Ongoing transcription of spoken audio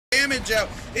damage out.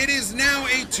 It is now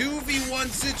a 2v1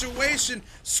 situation.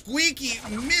 Squeaky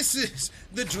misses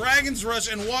the Dragon's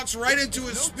Rush and walks right into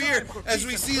his spear as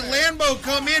we see Lambo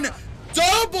come in.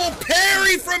 Double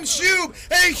parry from Shub.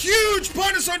 A huge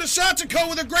punish on the Shachiko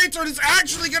with a greatsword is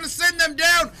actually going to send them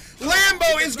down.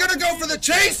 Lambo is going to go for the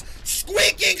chase.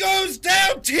 Squeaky goes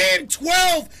down. Team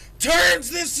 12 turns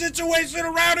this situation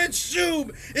around, and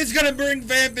Shub is going to bring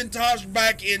Vampintosh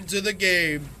back into the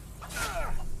game.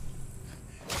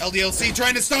 LDLC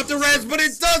trying to stop the res, but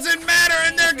it doesn't matter,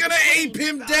 and they're going to ape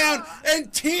him down,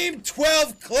 and Team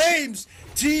 12 claims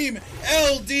Team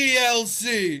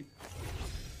LDLC.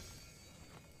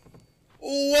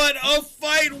 What a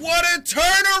fight! What a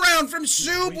turnaround from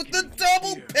Shub with the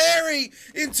double parry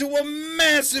into a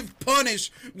massive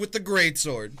punish with the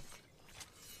greatsword.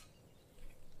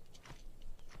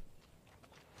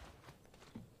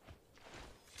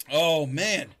 Oh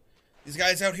man, these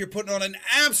guys out here putting on an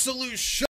absolute show.